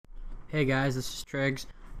Hey guys, this is Triggs,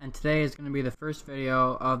 and today is going to be the first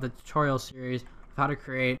video of the tutorial series of how to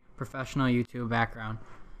create professional YouTube background.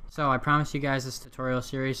 So I promised you guys this tutorial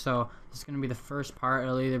series, so this is going to be the first part.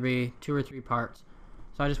 It'll either be 2 or 3 parts.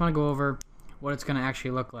 So I just want to go over what it's going to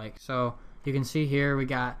actually look like. So you can see here we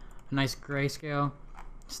got a nice grayscale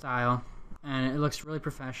style, and it looks really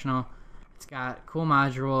professional. It's got cool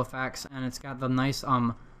module effects, and it's got the nice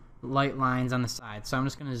light lines on the side. So I'm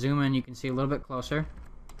just going to zoom in. You can see a little bit closer.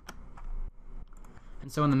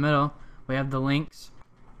 And so in the middle, we have the links.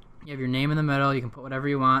 You have your name in the middle. You can put whatever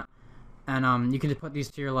you want. And you can just put these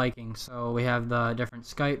to your liking. So we have the different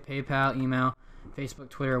Skype, PayPal, email, Facebook,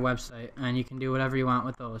 Twitter, website. And you can do whatever you want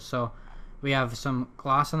with those. So we have some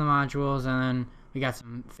gloss on the modules. And then we got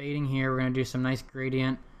some fading here. We're going to do some nice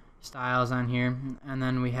gradient styles on here. And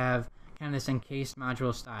then we have kind of this encased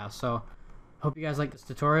module style. So hope you guys like this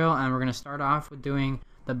tutorial. And we're going to start off with doing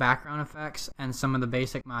the background effects and some of the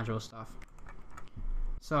basic module stuff.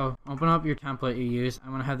 So open up your template you use.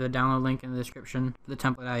 I'm going to have the download link in the description for the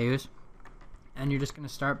template I use. And you're just going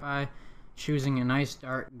to start by choosing a nice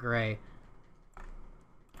dark gray.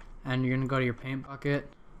 And you're going to go to your paint bucket.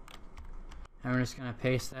 And we're just going to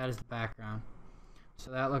paste that as the background.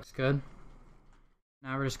 So that looks good.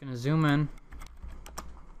 Now we're just going to zoom in. And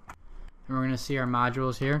we're going to see our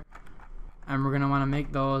modules here. And we're going to want to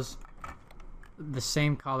make those the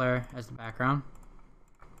same color as the background.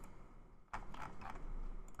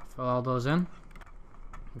 Fill all those in.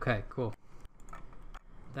 Okay, cool.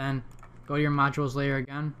 Then go to your modules layer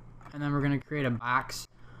again, and then we're going to create a box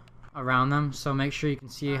around them, so make sure you can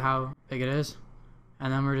see how big it is.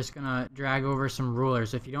 And then we're just going to drag over some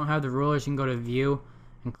rulers. If you don't have the rulers, you can go to view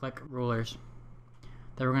and click rulers.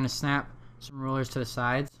 Then we're going to snap some rulers to the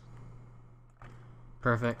sides.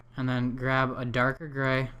 Perfect. And then grab a darker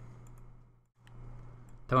gray,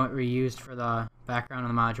 the one we used for the background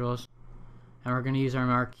of the modules. And we're going to use our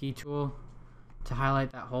marquee tool to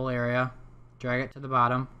highlight that whole area. Drag it to the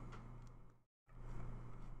bottom.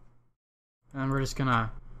 And we're just going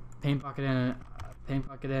to paint bucket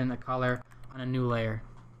in a color on a new layer.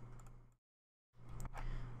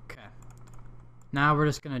 Okay. Now we're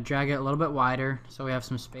just going to drag it a little bit wider so we have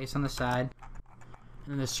some space on the side.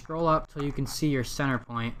 And then just scroll up till you can see your center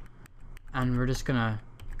point. And we're just going to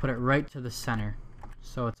put it right to the center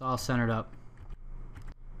so it's all centered up.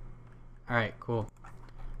 Alright, cool.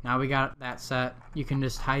 Now we got that set. You can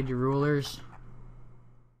just hide your rulers.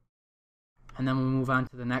 And then we'll move on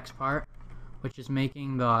to the next part, which is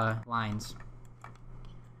making the lines.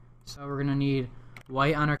 So we're going to need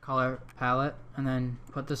white on our color palette, and then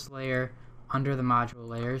put this layer under the module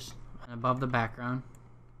layers and above the background.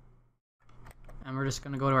 And we're just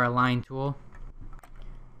going to go to our line tool.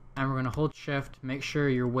 And we're going to hold shift, make sure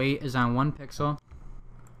your weight is on 1 pixel.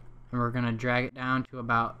 And we're going to drag it down to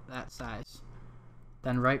about that size.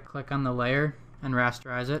 Then right click on the layer and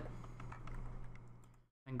rasterize it.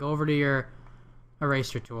 And go over to your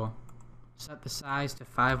eraser tool. Set the size to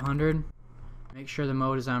 500. Make sure the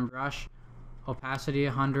mode is on brush. Opacity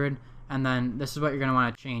 100. And then this is what you're going to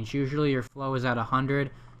want to change. Usually your flow is at 100.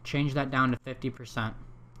 Change that down to 50%.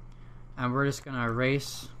 And we're just going to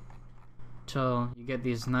erase till you get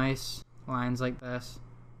these nice lines like this.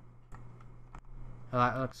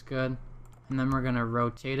 That looks good. And then we're going to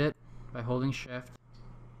rotate it by holding shift.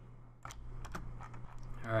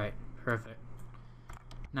 Alright, perfect.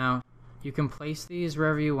 Now, you can place these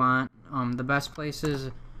wherever you want. The best place is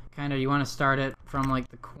kind of, you want to start it from like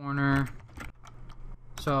the corner.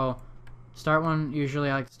 So, start one, usually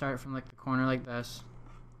I like to start from like the corner like this.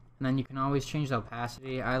 And then you can always change the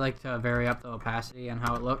opacity. I like to vary up the opacity and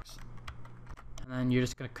how it looks. And then you're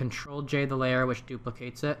just going to Control J the layer, which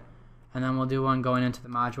duplicates it. And then we'll do one going into the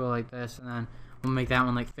module like this, and then we'll make that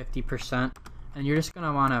one like 50%. And you're just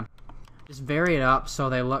gonna wanna just vary it up so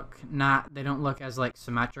they don't look as like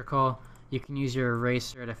symmetrical. You can use your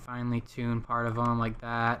eraser to finely tune part of them like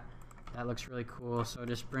that. That looks really cool. So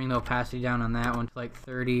just bring the opacity down on that one to like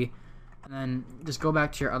 30, and then just go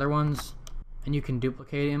back to your other ones, and you can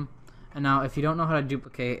duplicate them. And now, if you don't know how to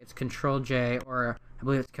duplicate, it's Control J, or I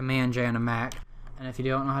believe it's Command J on a Mac. And if you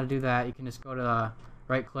don't know how to do that, you can just go to the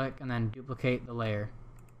right click and then duplicate the layer.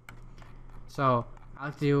 So I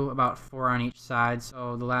like to do about 4 on each side,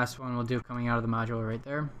 so the last one we'll do coming out of the module right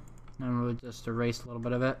there, and we'll just erase a little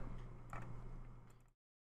bit of it.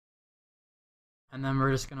 And then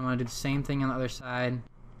we're just going to want to do the same thing on the other side.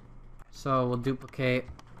 So we'll duplicate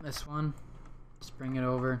this one, just bring it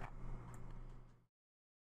over,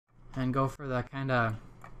 and go for the kind of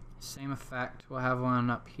same effect. We'll have one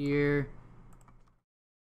up here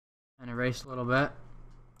and erase a little bit,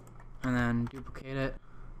 and then duplicate it,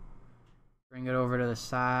 Bring it over to the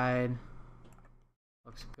side.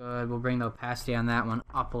 Looks good. We'll bring the opacity on that one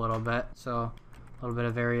up a little bit, so a little bit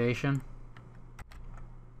of variation.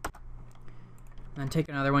 Then take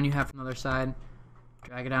another one you have from the other side,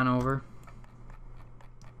 drag it on over,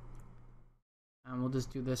 and we'll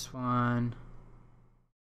just do this one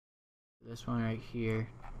right here.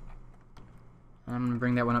 And I'm going to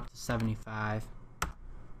bring that one up to 75,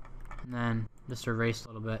 and then just erase a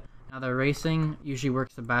little bit. Now the erasing usually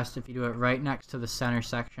works the best if you do it right next to the center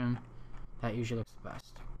section. That usually looks the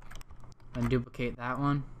best. Then duplicate that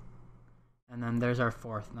one, and then there's our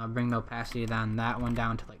fourth. Now bring the opacity on that one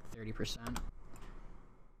down to like 30%.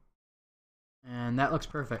 And that looks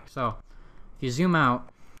perfect. So if you zoom out,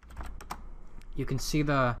 you can see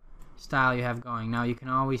the style you have going. Now you can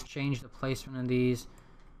always change the placement of these,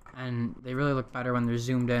 and they really look better when they're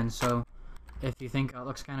zoomed in. So if you think it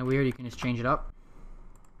looks kind of weird, you can just change it up.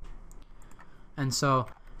 And so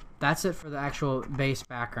that's it for the actual base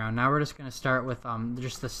background. Now we're just going to start with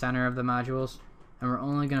just the center of the modules, and we're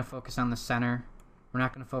only going to focus on the center. We're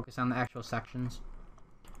not going to focus on the actual sections.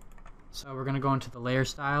 So we're going to go into the layer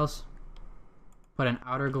styles, put an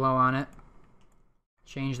outer glow on it,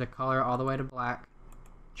 change the color all the way to black,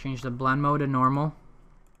 change the blend mode to normal,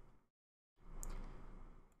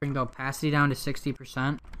 bring the opacity down to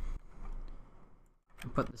 60%,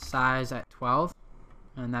 and put the size at 12,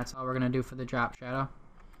 and that's all we're going to do for the drop shadow.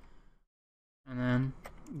 And then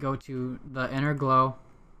go to the inner glow,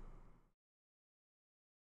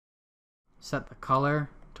 set the color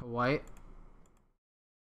to white,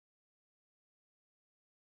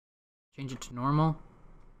 change it to normal,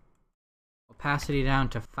 opacity down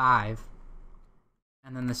to 5,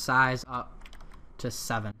 and then the size up to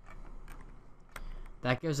 7.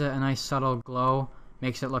 That gives it a nice subtle glow,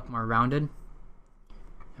 makes it look more rounded.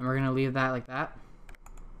 And we're going to leave that like that.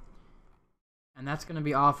 And that's going to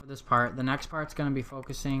be all for this part. The next part's going to be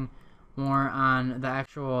focusing more on the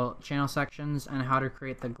actual channel sections and how to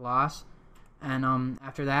create the gloss. And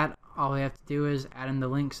after that, all we have to do is add in the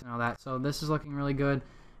links and all that. So this is looking really good.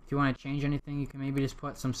 If you want to change anything, you can maybe just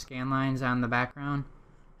put some scan lines on the background,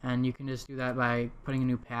 and you can just do that by putting a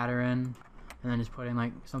new pattern and then just putting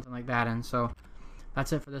like something like that in. So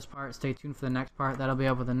that's it for this part. Stay tuned for the next part. That'll be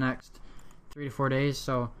up within the next 3 to 4 days.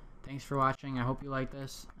 So thanks for watching. I hope you like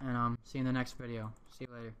this, and see you in the next video. See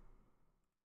you later.